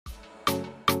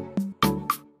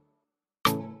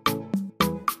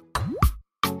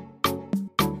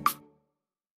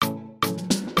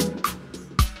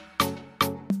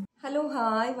Hello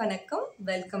hi வணக்கம்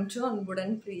welcome to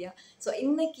அன்புடன் Priya. So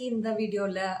இன்னைக்கு இந்த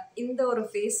வீடியோவில் இந்த ஒரு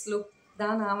ஃபேஸ் லுக்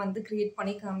தான் நான் வந்து கிரியேட்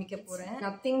பண்ணி காமிக்க போகிறேன்.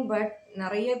 நத்திங் பட்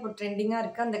நிறைய இப்போ ட்ரெண்டிங்காக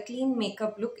இருக்குது அந்த க்ளீன்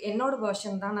மேக்கப் லுக். என்னோட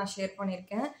வெர்ஷன் தான் நான் ஷேர்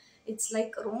பண்ணியிருக்கேன். இட்ஸ்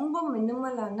லைக் ரொம்ப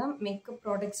மினிமலான மேக்கப்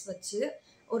ப்ராடக்ட்ஸ் வச்சு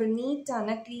ஒரு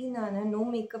நீட்டான க்ளீனான no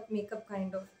makeup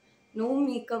kind of no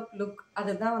makeup look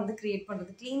அதுதான் வந்து கிரியேட்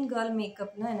பண்ணுறது. க்ளீன் கேர்ள்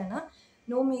மேக்கப்னா என்னென்னா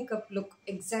நோ மேக்கப் லுக்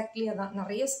எக்ஸாக்ட்லி அதான்.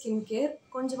 நிறைய ஸ்கின் கேர்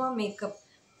கொஞ்சமாக மேக்கப்,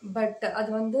 பட் அது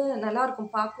வந்து நல்லா இருக்கும்,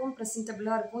 பார்க்கவும்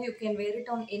ப்ரெசென்டபிளாக இருக்கும். You can where it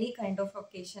on any kind of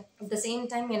occasion. At the same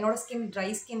time என்னோட ஸ்கின் ட்ரை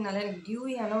ஸ்கின்னால எனக்கு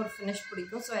டியூயான ஒரு ஃபினிஷ்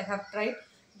பிடிக்கும். So I have tried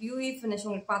டியூஇ finish.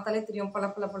 உங்களுக்கு பார்த்தாலே தெரியும்,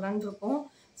 பலன்னு இருக்கும்.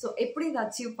 ஸோ எப்படி இதை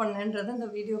அச்சீவ் பண்ணேன்றதை இந்த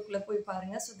வீடியோக்குள்ளே போய்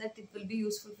பாருங்கள். So that it will be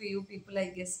useful for you people I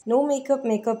guess. No makeup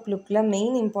லுக்கில்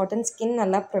மெயின் இம்பார்ட்டன்ட் ஸ்கின்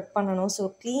நல்லா ப்ரெப் பண்ணணும். ஸோ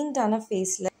க்ளீன்டான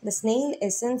ஃபேஸில் இந்த ஸ்னெயில்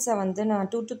எசன்ஸை வந்து நான்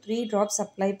 2 to 3 drops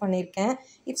அப்ளை பண்ணியிருக்கேன்.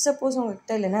 இஃப் சப்போஸ்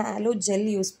உங்கள்கிட்ட இல்லைனா ஆலோ ஜெல்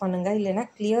யூஸ் பண்ணுங்கள், இல்லைனா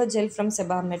clear gel from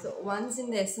Sebamed. Once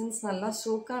இந்த எசன்ஸ் நல்லா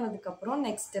சோக் ஆனதுக்கப்புறம்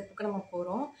நெக்ஸ்ட் ஸ்டெப்புக்கு நம்ம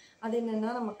போகிறோம். அது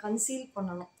என்னென்னா நம்ம கன்சீல்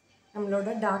பண்ணணும்.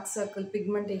 நம்மளோட டார்க் சர்க்கிள்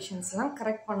பிக்மெண்டேஷன்ஸ்லாம்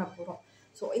கரெக்ட் பண்ண போகிறோம்.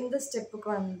 ஸோ இந்த ஸ்டெப்புக்கு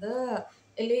வந்து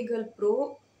எலேகல் ப்ரோ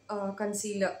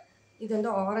கன்சீலர் இது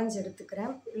வந்து ஆரஞ்சு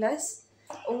எடுத்துக்கிறேன். ப்ளஸ்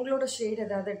உங்களோட ஷேட்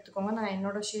ஏதாவது எடுத்துக்கோங்க. நான்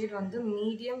என்னோடய ஷேட் வந்து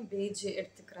மீடியம் பேஜ்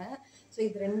எடுத்துக்கிறேன். ஸோ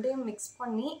இது ரெண்டையும் மிக்ஸ்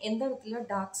பண்ணி எந்த இடத்துல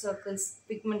டார்க் சர்க்கிள்ஸ்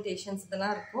பிக்மெண்டேஷன்ஸ்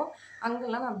இதெல்லாம் இருக்கோ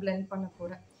அங்கெல்லாம் நான் பிளெண்ட் பண்ண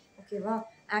போகிறேன். ஓகேவா?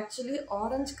 ஆக்சுவலி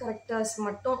ஆரஞ்சு கரெக்டர்ஸ்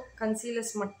மட்டும்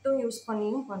கன்சீலர்ஸ் மட்டும் யூஸ்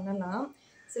பண்ணியும் பண்ணலாம்.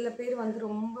 சில பேர் வந்து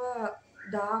ரொம்ப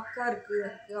டார்க்காக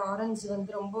இருக்குது, ஆரஞ்சு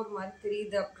வந்து ரொம்ப ஒரு மாதிரி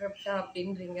தெரியுது அப்ரப்டா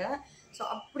அப்படின்றீங்க. ஸோ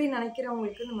அப்படி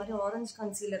நினைக்கிறவங்களுக்கு இந்த மாதிரி ஆரஞ்சு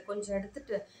கன்சீலர் கொஞ்சம்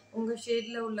எடுத்துகிட்டு உங்கள்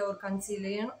ஷேடில் உள்ள ஒரு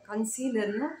கன்சீலரையும்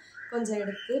கொஞ்சம்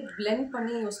எடுத்து பிளெண்ட்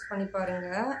பண்ணி யூஸ் பண்ணி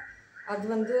பாருங்கள். அது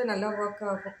வந்து நல்லா ஒர்க்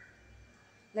ஆகும்.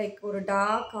 லைக் ஒரு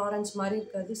டார்க் ஆரஞ்சு மாதிரி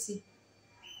இருக்காது.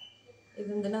 இது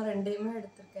வந்து நான் ரெண்டையுமே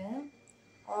எடுத்திருக்கேன்,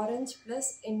 ஆரஞ்சு ப்ளஸ்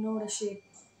என்னோட ஷேட்.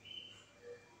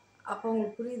 அப்போ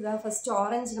உங்களுக்கு புரியுதா? ஃபஸ்ட்டு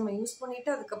ஆரஞ்சு நம்ம யூஸ்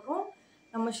பண்ணிவிட்டு அதுக்கப்புறம்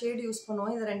நம்ம ஷேடு யூஸ்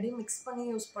பண்ணுவோம். இதை ரெண்டையும் மிக்ஸ் பண்ணி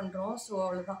யூஸ் பண்ணுறோம். ஸோ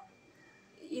அவ்வளோதான்.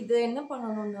 இது என்ன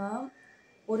பண்ணணும்னா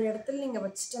ஒரு இடத்துல நீங்கள்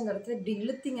வச்சுட்டு அந்த இடத்துல இப்படி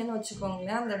இழுத்தீங்கன்னு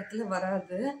வச்சுக்கோங்களேன், அந்த இடத்துல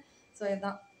வராது. ஸோ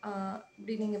இதுதான்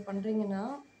இப்படி நீங்கள் பண்ணுறீங்கன்னா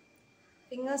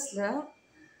ஃபிங்கர்ஸில்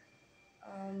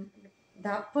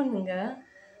டேப் பண்ணுங்க.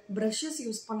 ப்ரஷஸ்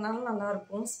யூஸ் பண்ணாலும்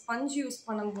நல்லாயிருக்கும். ஸ்பஞ்ச் யூஸ்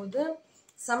பண்ணும்போது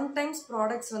சம்டைம்ஸ்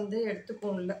ப்ராடக்ட்ஸ் வந்து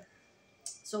எடுத்துக்கும்ல.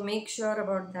 So make sure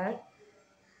about that.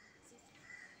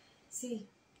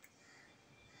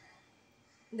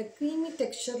 இந்த க்ரீமி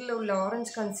டெக்ஸ்சரில் உள்ள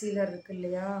ஆரஞ்சு கன்சீலர் இருக்கு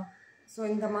இல்லையா? ஸோ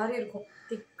இந்த மாதிரி இருக்கும்,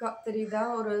 திக்காக தெரியுதா?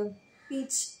 ஒரு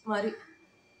பீச் மாதிரி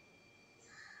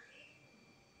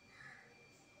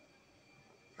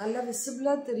நல்லா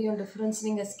விசிபிளாக தெரியும் டிஃப்ரென்ஸ்.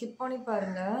 நீங்கள் ஸ்கிப் பண்ணி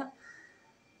பாருங்கள்,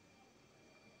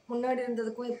 முன்னாடி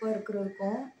இருந்ததுக்கும் இப்போ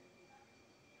இருக்கிறதுக்கும்.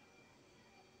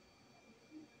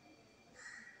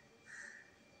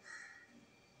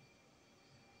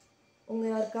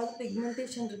 உங்கள் யாருக்காவது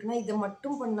பிக்மெண்டேஷன் இருக்குன்னா இதை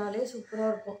மட்டும் பண்ணாலே சூப்பராக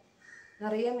இருக்கும்.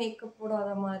 நிறைய மேக்கப் போடாத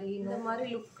மாதிரி இந்த மாதிரி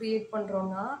லுக் க்ரியேட்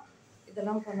பண்ணுறோன்னா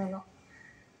இதெல்லாம் பண்ணலாம்.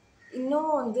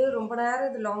 இன்னும் வந்து ரொம்ப நேரம்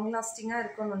இது லாங் லாஸ்டிங்காக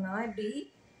இருக்கணும்னா இப்படி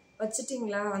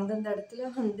வச்சுட்டிங்களா, அந்தந்த இடத்துல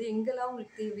வந்து எங்கெல்லாம்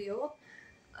உங்களுக்கு தேவையோ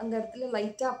அந்த இடத்துல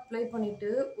லைட்டாக அப்ளை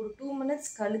பண்ணிவிட்டு ஒரு 2 minutes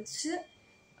கழித்து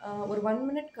ஒரு 1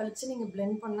 minute கழித்து நீங்கள்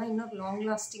பிளெண்ட் பண்ணால் இன்னும் லாங்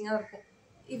லாஸ்டிங்காக இருக்கும்.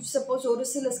 இஃப் சப்போஸ் ஒரு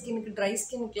சில ஸ்கின்னுக்கு ட்ரை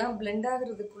ஸ்கின்னுக்குலாம் பிளெண்ட்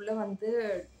ஆகிறதுக்குள்ளே வந்து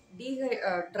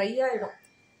ட்ரை ஆகிடும்.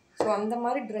 ஸோ அந்த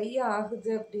மாதிரி ட்ரை ஆகுது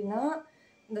அப்படின்னா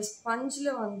இந்த ஸ்பஞ்சில்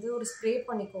வந்து ஒரு ஸ்ப்ரே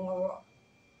பண்ணிக்கோங்க.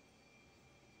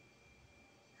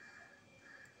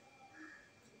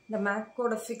 இந்த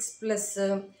மேக்கோட ஃபிக்ஸ் ப்ளஸ்ஸு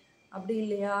அப்படி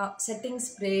இல்லையா செட்டிங்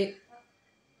ஸ்ப்ரே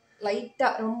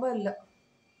லைட்டாக, ரொம்ப இல்லை,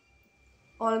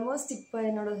 ஆல்மோஸ்ட். இப்போ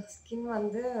என்னோடய ஸ்கின்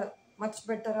வந்து மச்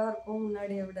பெட்டராக இருக்கும்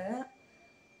முன்னாடியை விட.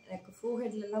 எனக்கு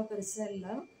ஃபோர்ஹெட்லலாம் பெருசாக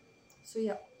இல்லை. ஸோ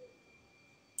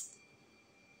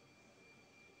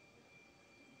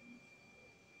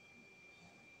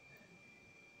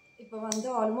இப்போ வந்து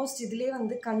ஆல்மோஸ்ட் இதுலேயே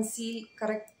வந்து கன்சீல்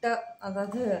கரெக்டாக,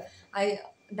 அதாவது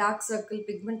டார்க் சர்க்கிள்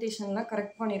பிக்மெண்டேஷன்லாம்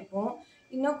கரெக்ட் பண்ணியிருப்போம்.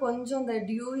 இன்னும் கொஞ்சம் இந்த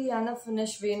டியூயான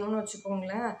ஃபினிஷ் வேணும்னு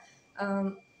வச்சுக்கோங்களேன்.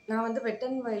 நான் வந்து வெட்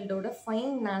and வைல்டோட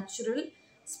fine natural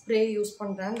spray use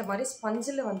பண்ணுறேன். இந்த மாதிரி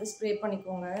ஸ்பஞ்சில் வந்து ஸ்ப்ரே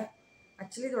பண்ணிக்கோங்க.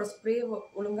 ஆக்சுவலி இதோட ஸ்ப்ரே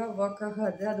ஒழுங்காக ஒர்க்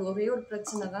ஆகாது. அது ஒரே ஒரு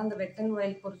பிரச்சனை தான் இந்த வெட் அண்ட்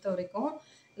வைல்ட் பொறுத்த வரைக்கும்.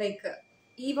 லைக்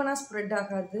ஈவனாக ஸ்ப்ரெட்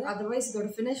ஆகாது. அதர்வைஸ்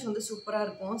இதோட ஃபினிஷ் வந்து சூப்பராக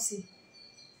இருக்கும்.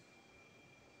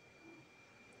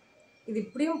 இது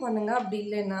இப்படியும் பண்ணுங்கள். அப்படி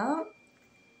இல்லைன்னா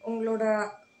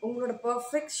உங்களோட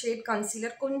பர்ஃபெக்ட் ஷேட்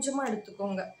கன்சீலர் கொஞ்சமாக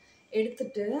எடுத்துக்கோங்க.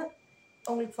 எடுத்துட்டு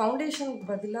உங்களுக்கு ஃபவுண்டேஷனுக்கு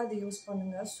பதிலாக அது யூஸ்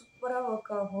பண்ணுங்கள், சூப்பராக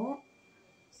ஒர்க் ஆகும்.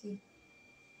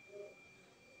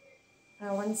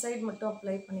 நான் ஒன் சைடு மட்டும்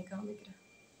அப்ளை பண்ணி காமிக்கிறேன்.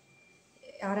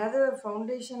 யாராவது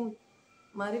ஃபவுண்டேஷன்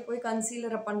மாதிரி போய்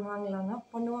கன்சீலரை பண்ணுவாங்களான்னா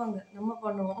பண்ணுவாங்க, நம்ம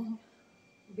பண்ணுவோம்.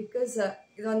 பிகாஸ்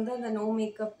இது வந்து அந்த நோ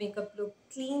மேக்கப் லுக்.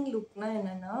 க்ளீன் லுக்னால்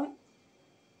என்னென்னா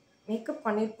மேக்கப்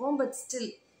பண்ணியிருப்போம், பட்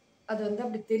ஸ்டில் அது வந்து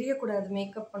அப்படி தெரியக்கூடாது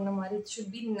மேக்கப் பண்ண மாதிரி. இட்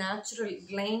ஷுட் பி நேச்சுரல்,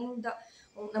 கிளைண்டாக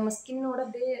நம்ம ஸ்கின்னோட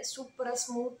அப்படியே சூப்பராக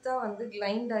ஸ்மூத்தாக வந்து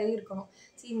கிளைண்ட் ஆகி இருக்கணும்.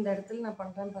 சரி, இந்த இடத்துல நான்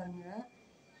பண்ணுறேன் பாருங்கள்.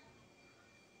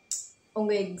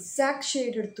 உங்கள் எக்ஸாக்ட்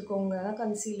ஷேட் எடுத்துக்கோங்க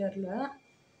கன்சீலரில்.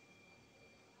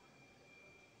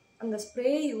 அந்த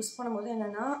ஸ்ப்ரே யூஸ் பண்ணும்போது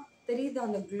என்னென்னா தெரியுது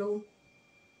அந்த க்ளோ.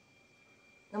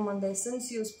 நம்ம அந்த எசன்ஸ்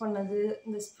யூஸ் பண்ணது,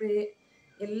 இந்த ஸ்ப்ரே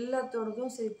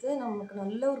எல்லாத்தோடதும் சேர்த்து நமக்கு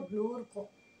நல்ல ஒரு க்ளோ இருக்கும்.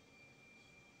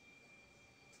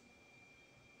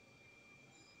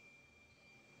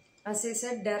 as I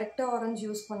said, டைரெக்டாக ஆரஞ்சு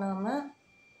யூஸ் பண்ணாமல்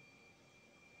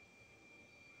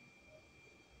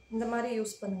இந்த மாதிரி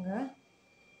யூஸ் பண்ணுங்கள்.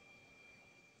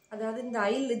 அதாவது இந்த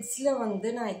ஐலிட்ஸில் வந்து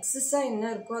நான் எக்ஸஸாக என்ன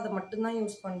இருக்கோ அதை மட்டும்தான்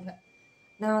யூஸ் பண்ணுறேன்.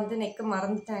 நான் வந்து நெக்கை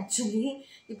மறந்துட்டேன் ஆக்சுவலி,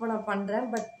 இப்போ நான்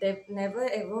பண்ணுறேன். But never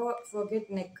ever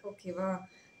forget neck, ஓகேவா?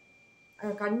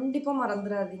 கண்டிப்பாக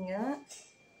மறந்துடாதீங்க.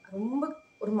 ரொம்ப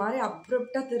ஒரு மாதிரி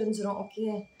அப்ரப்டாக தெரிஞ்சிடும். ஓகே,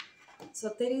 ஸோ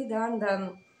தெரியுதா அந்த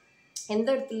எந்த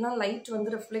இடத்துலலாம் லைட்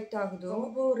வந்து ரிஃப்ளெக்ட் ஆகுதோ,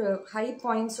 ரொம்ப ஒரு high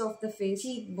points of the face,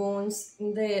 seek bones,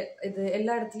 இந்த இது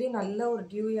எல்லா இடத்துலையும் நல்ல ஒரு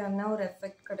டியூயான ஒரு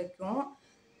எஃபெக்ட் கிடைக்கும்.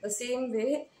 த சேம் வே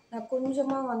நான்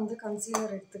கொஞ்சமாக வந்து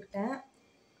கன்சீலர் எடுத்துக்கிட்டேன்,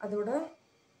 அதோட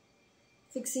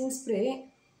ஃபிக்ஸிங் ஸ்ப்ரே.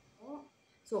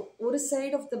 ஸோ ஒரு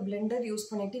side of the Blender use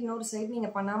பண்ணிவிட்டு இன்னொரு சைடு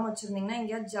நீங்கள் பண்ணாமல் வச்சுருந்தீங்கன்னா,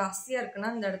 எங்கேயாவது ஜாஸ்தியாக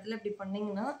இருக்குன்னா இந்த இடத்துல இப்படி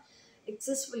பண்ணிங்கன்னா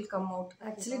excess will come out.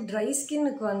 Actually try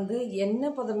ஸ்கின்னுக்கு வந்து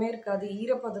எண்ணெய் பதமே இருக்காது,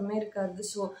 ஈரப்பதமே இருக்காது.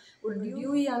 ஸோ ஒரு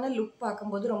டியூயான லுக்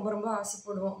பார்க்கும்போது ரொம்ப ரொம்ப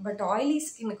ஆசைப்படுவோம். பட் ஆயிலி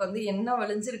ஸ்கின்னுக்கு வந்து எண்ணெய்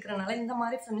வளைஞ்சிருக்கிறனால இந்த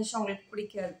மாதிரி ஃபினிஷ் அவங்களுக்கு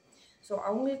பிடிக்காது. ஸோ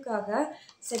அவங்களுக்காக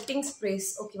செட்டிங் ஸ்ப்ரேஸ்,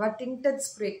 ஓகேவா, டிண்டட்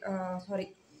ஸ்ப்ரே,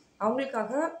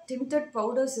 அவங்களுக்காக டிண்டட்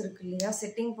பவுடர்ஸ் இருக்குது இல்லையா,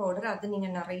 செட்டிங் பவுடர், அது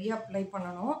நீங்கள் நிறைய அப்ளை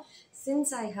பண்ணணும்.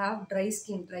 Since I have dry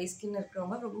skin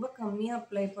இருக்கிறவங்க ரொம்ப கம்மியாக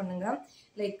அப்ளை பண்ணுங்கள்.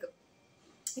 லைக்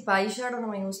இப்போ ஐஷேடோ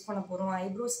நம்ம யூஸ் பண்ண போகிறோம்,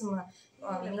 ஐப்ரோஸ் நம்ம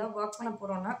எல்லாம் ஒர்க் பண்ண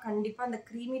போகிறோம்னா கண்டிப்பாக அந்த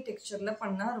க்ரீமி டெக்ஸ்சரில்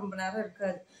பண்ணால் ரொம்ப நேரம்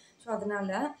இருக்காது. ஸோ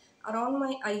அதனால் அரவுண்ட்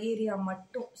மை ஐ ஏரியா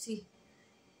மட்டும்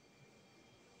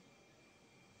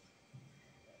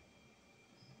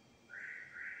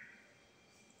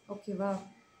ஓகேவா,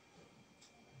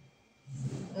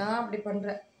 நான் அப்படி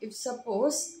பண்ணுறேன். இஃப்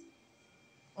சப்போஸ்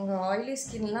உங்கள் ஆயிலி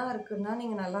ஸ்கின்லாம் இருக்குன்னா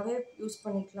நீங்கள் நல்லாவே யூஸ்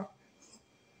பண்ணிக்கலாம்.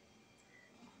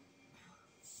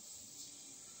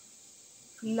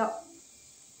 ஃபுல்லாக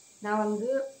நான் வந்து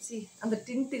அந்த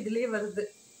டிண்ட் இதிலே வருது.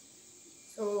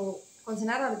 ஸோ கொஞ்ச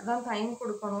நேரம் அதுக்கு தான் டைம்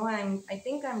கொடுக்கணும். I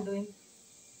think I am doing.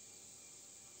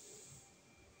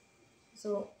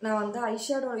 So நான் வந்து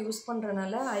ஐஷேடோ யூஸ்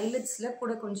பண்ணுறனால ஐலிட்ஸில்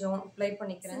கூட கொஞ்சம் அப்ளை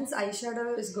பண்ணிக்கிறேன். Eyeshadow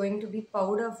is going to be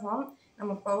powder form.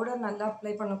 நம்ம பவுடர் நல்லா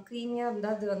அப்ளை பண்ணோம். க்ரீமியாக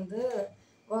இருந்தால் அது வந்து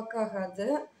ஒர்க் ஆகாது.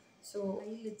 ஸோ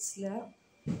ஐலிட்ஸில்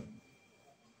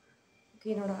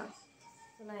ஓகே,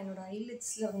 நான் என்னோடய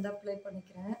ஐலிட்ஸில் வந்து அப்ளை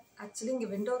பண்ணிக்கிறேன். ஆக்சுவலி இங்கே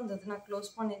விண்டோ இருந்தது, நான் க்ளோஸ்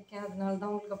பண்ணியிருக்கேன், அதனால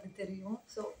தான் உங்களுக்கு அப்படி தெரியும்.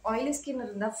 ஸோ ஆயிலி ஸ்கின்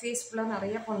இருந்தால் ஃபேஸ் ஃபுல்லாக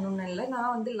நிறையா பண்ணணும்னு இல்லை,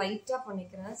 நான் வந்து லைட்டாக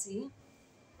பண்ணிக்கிறேன்.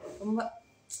 ரொம்ப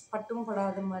பட்டும்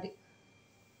படாத மாதிரி.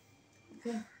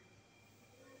 ஓகே,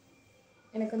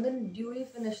 எனக்கு வந்து டியூயி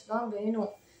ஃபினிஷ் தான்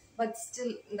வேணும். பட்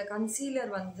ஸ்டில் இந்த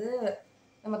கன்சீலர் வந்து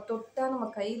நம்ம தொட்டால் நம்ம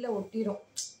கையில் ஒட்டிடும்.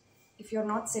 If you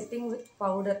are not setting with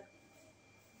powder,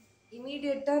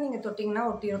 இமீடியட்டாக நீங்கள் தொட்டிங்கன்னா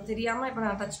ஒட்டிடும். தெரியாமல் இப்போ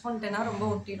நான் டச் பண்ணிட்டேன்னா ரொம்ப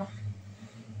ஒட்டிடும்.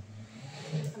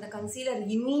 அந்த கன்சீலர்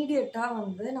இமீடியட்டாக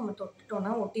வந்து நம்ம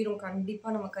தொட்டுட்டோன்னா ஒட்டிடும்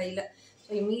கண்டிப்பாக நம்ம கையில்.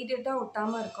 ஸோ இமீடியட்டாக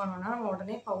ஒட்டாமல் இருக்கணும்னா நம்ம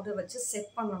உடனே பவுடர் வச்சு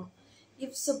செட் பண்ணணும்.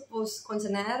 இஃப் சப்போஸ்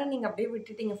கொஞ்சம் நேரம் நீங்கள் அப்படியே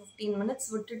விட்டுட்டீங்க, 15 minutes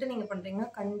விட்டுட்டு நீங்கள் பண்ணுறீங்கன்னா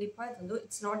கண்டிப்பாக இது வந்து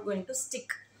it's not going to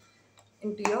stick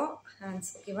into your hands.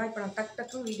 ஓகேவா, இப்போ நான்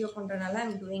டக்குன்னு வீடியோ பண்ணுறதுனால I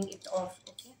am doing it of.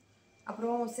 Okay,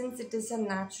 அப்புறம் since it is a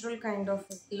natural kind of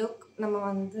look, நம்ம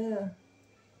வந்து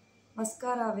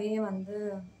மஸ்காராவே வந்து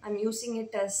I am using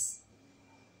it as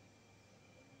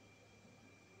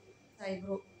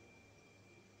eyebrow.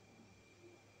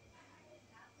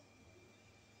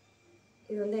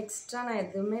 இது வந்து எக்ஸ்ட்ரா நான்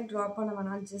எதுவுமே ட்ரா பண்ண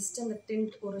வேணாம், ஜஸ்ட் அந்த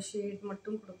டிண்ட் ஒரு ஷேட்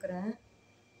மட்டும் கொடுக்குறேன்.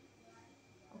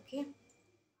 ஓகே,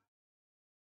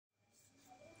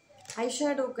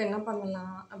 ஐஷேடோவுக்கு என்ன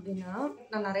பண்ணலாம் அப்படின்னா,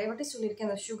 நான் நிறைய வாட்டி சொல்லியிருக்கேன்,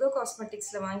 அந்த சுகர்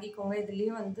காஸ்மெட்டிக்ஸில் வாங்கிக்கோங்க.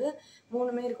 இதுலேயே வந்து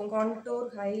 3மே இருக்கும், கான்டோர்,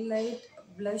 ஹைலைட்,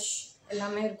 ப்ளஷ்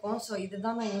எல்லாமே இருக்கும். ஸோ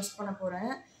இதுதான் நான் யூஸ் பண்ண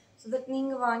போகிறேன். ஸோ தட்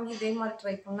நீங்கள் வாங்கி இதே மாதிரி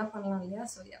ட்ரை பண்ணலாம் இல்லையா.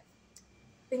 ஸோ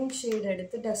பிங்க் ஷேட்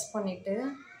எடுத்து டஸ்ட் பண்ணிவிட்டு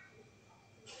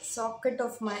socket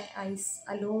of my ice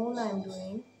alone I am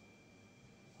doing.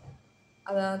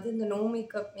 அதாவது இந்த நோ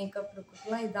மேக்கப்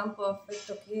லுக்குலாம் இதுதான் பர்ஃபெக்ட்.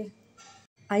 ஓகே,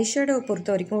 ஐஷேடோவை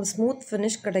பொறுத்த வரைக்கும் ஒரு ஸ்மூத்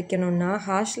ஃபினிஷ் கிடைக்கணும்னா,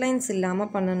 ஹார்ஷ் லைன்ஸ்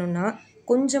இல்லாமல் பண்ணணும்னா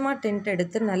கொஞ்சமாக டென்ட்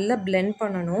எடுத்து நல்லா பிளெண்ட்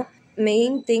பண்ணணும்.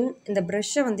 மெயின் திங் இந்த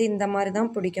ப்ரஷ்ஷை வந்து இந்த மாதிரி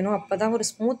தான் பிடிக்கணும். அப்போ தான் ஒரு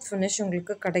ஸ்மூத் ஃபினிஷ்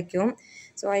உங்களுக்கு கிடைக்கும்.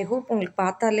 ஸோ ஐ ஹோப் உங்களுக்கு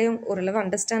பார்த்தாலே ஓரளவு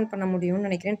அண்டர்ஸ்டாண்ட் பண்ண முடியும்னு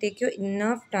நினைக்கிறேன். Take you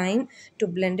enough time to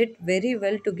blend it very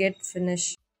well to get finish.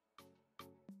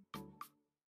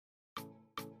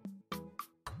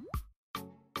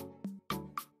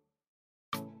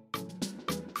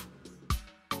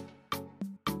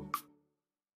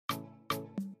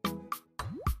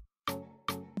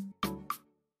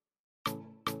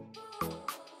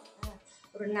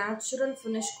 ஒரு நேச்சுரல்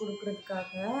ஃபினிஷ்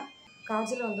கொடுக்கறதுக்காக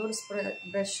காஜல் வந்து ஒரு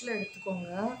ப்ரஷ்ஷில் எடுத்துக்கோங்க.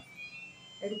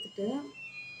 எடுத்துகிட்டு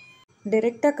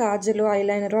டைரெக்டாக காஜலோ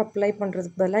ஐலைனரோ அப்ளை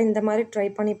பண்ணுறதுக்கு பதிலாக இந்த மாதிரி ட்ரை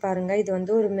பண்ணி பாருங்கள். இது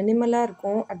வந்து ஒரு மினிமலாக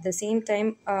இருக்கும். அட் த சேம்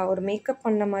டைம் ஒரு மேக்கப்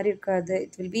பண்ண மாதிரி இருக்காது.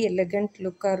 இட் வில் பி எலகண்ட்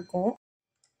லுக்காக இருக்கும்.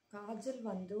 காஜல்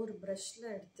வந்து ஒரு ப்ரஷ்ஷில்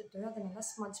எடுத்துகிட்டு அதை நல்லா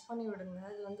ஸ்மட்ச் பண்ணி விடுங்க.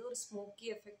 அது வந்து ஒரு ஸ்மோக்கி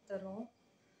எஃபெக்ட் தரும்.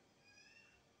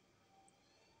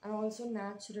 And also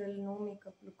natural no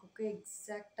makeup லுக்குக்கு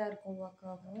எக்ஸாக்டாக இருக்கும், ஒர்க்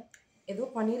ஆகும். ஏதோ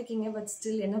பண்ணியிருக்கீங்க பட்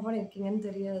ஸ்டில் என்ன பண்ணியிருக்கீங்கன்னு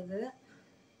தெரியாது.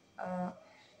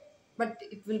 But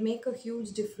it will make a huge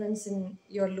difference in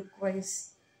your look wise.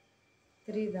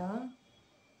 தெரியுதா?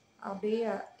 அப்படியே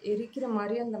எரிக்கிற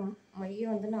மாதிரி அந்த மையை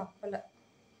வந்து நான் அப்பலை.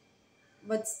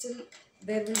 But still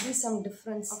there will be some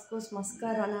difference. Of course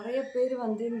mascara நிறைய பேர்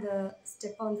வந்து இந்த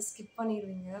ஸ்டெப்பை வந்து ஸ்கிப்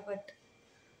பண்ணிடுவீங்க. But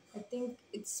I think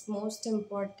it's most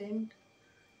important.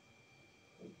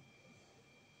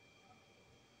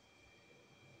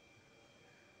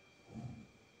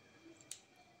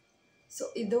 So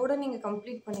இதோட நீங்கள்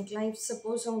கம்ப்ளீட் பண்ணிக்கலாம். இஃப்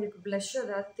சப்போஸ் உங்களுக்கு ப்ளஷ்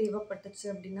ஏதாவது தேவைப்பட்டுச்சு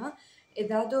அப்படின்னா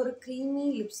ஏதாவது ஒரு க்ரீமி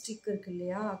லிப்ஸ்டிக் இருக்கு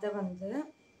இல்லையா, அதை வந்து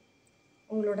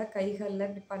உங்களோட கைகளில்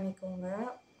இப்படி பண்ணிக்கோங்க.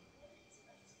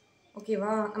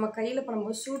 ஓகேவா? நம்ம கையில்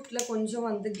பண்ணும்போது சூட்டில் கொஞ்சம்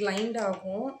வந்து கிளைண்ட்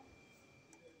ஆகும்.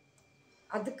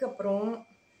 அதுக்கப்புறம்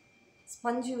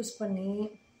ஸ்பஞ்ச் யூஸ் பண்ணி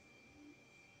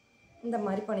இந்த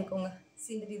மாதிரி பண்ணிக்கோங்க.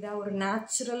 சரி, இதாக ஒரு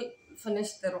நேச்சுரல்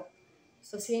ஃபினிஷ் தரும்.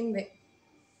 So same way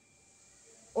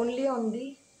only on the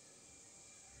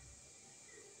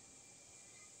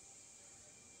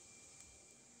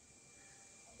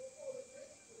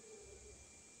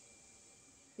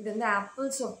இது வந்து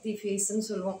ஆப்பிள்ஸ் ஆஃப் தி ஃபேஸ்ன்னு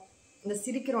சொல்லுவோம். இந்த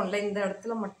சிரிக்கிறோம்ல இந்த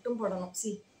இடத்துல மட்டும் போடணும்.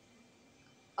 சி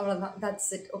அவ்வளோதான்,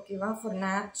 தட்ஸ் இட். ஓகேவா? For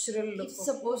natural look.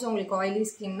 சப்போஸ் உங்களுக்கு ஆயிலி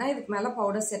ஸ்கின்னா இதுக்கு மேலே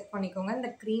பவுடர் செட் பண்ணிக்கோங்க.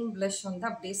 இந்த க்ரீம் ப்ளஷ் வந்து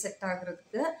அப்படியே செட்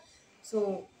ஆகுறதுக்கு. ஸோ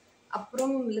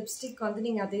அப்புறம் லிப்ஸ்டிக் வந்து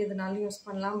நீங்கள் அதே எதுனாலும் யூஸ்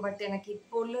பண்ணலாம். பட் எனக்கு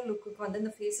இப்போ உள்ள லுக்குக்கு வந்து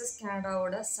இந்த ஃபேஸஸ்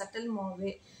கேனடாவோட சட்டில்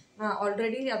மாவே நான்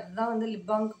ஆல்ரெடி அதுதான் வந்து லிப்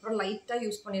பாம்க்கு அப்புறம் லைட்டாக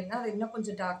யூஸ் பண்ணியிருந்தேன். அது இன்னும்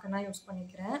கொஞ்சம் டார்க்கனாக யூஸ்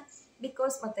பண்ணிக்கிறேன்.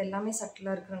 பிகாஸ் மற்ற எல்லாமே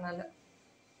சட்டிலாக இருக்கிறனால.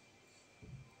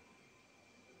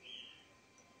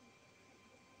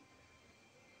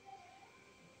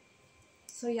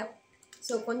 ஸோ யா,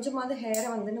 ஸோ கொஞ்சமாவது ஹேரை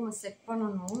வந்து நம்ம செட்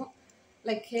பண்ணணும்.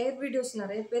 லைக் ஹேர் வீடியோஸ்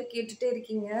நிறைய பேர் கேட்டுகிட்டே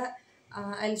இருக்கீங்க.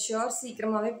 ஐ ஷுர்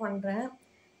சீக்கிரமாகவே பண்ணுறேன்.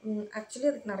 ஆக்சுவலி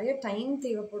அதுக்கு நிறைய டைம்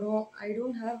தேவைப்படும். I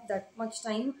don't have that much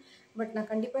time. But நான்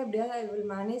கண்டிப்பாக எப்படியாவது I will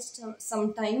manage some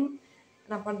time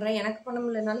நான் பண்ணுறேன். எனக்கு பண்ண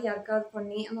முடியலனாலும் யாருக்காவது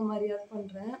பண்ணி அந்த மாதிரியாவது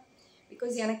பண்ணுறேன்.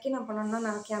 பிகாஸ் எனக்கே நான் பண்ணணும்னா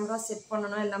நான் கேமரா செட்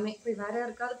பண்ணணும் எல்லாமே. இப்போ வேறு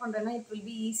யாருக்காவது பண்ணுறேன்னா it will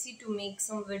be easy to make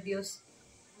some videos.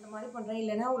 அந்த மாதிரி பண்ணுறேன்.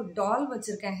 இல்லைன்னா ஒரு டால்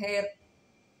வச்சுருக்கேன் ஹேர்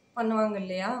பண்ணுவாங்க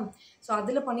இல்லையா, ஸோ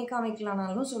அதில் பண்ணி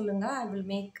காமிக்கலானாலும் சொல்லுங்கள். ஐ வில்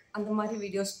மேக் அந்த மாதிரி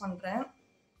வீடியோஸ் பண்ணுறேன்.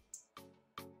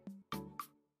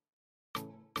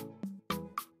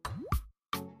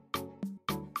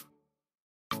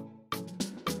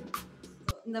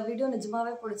 இந்த வீடியோ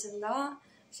நிஜமாவே பிடிச்சிருந்தா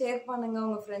ஷேர் பண்ணுங்கள்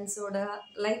உங்கள் ஃப்ரெண்ட்ஸோட.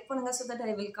 லைக் பண்ணுங்கள். So that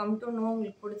I will come to know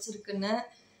உங்களுக்கு பிடிச்சிருக்குன்னு.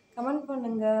 கமெண்ட்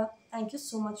பண்ணுங்கள். தேங்க்யூ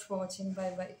ஸோ மச் ஃபார் வாட்சிங். By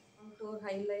by. கான்டோர்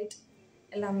ஹைலைட்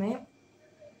எல்லாமே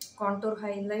கான்டோர்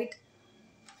ஹைலைட்.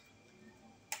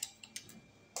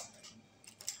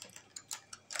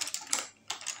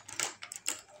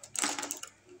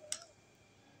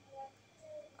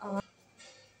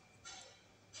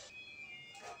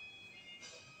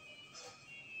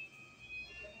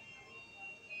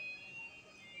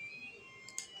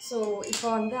 ஸோ இப்போ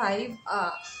வந்து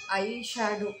ஐ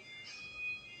ஷேடோ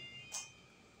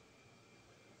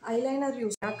ஐலைனர்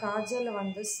யூஸ் காஜலில்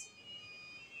வந்து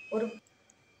ஒரு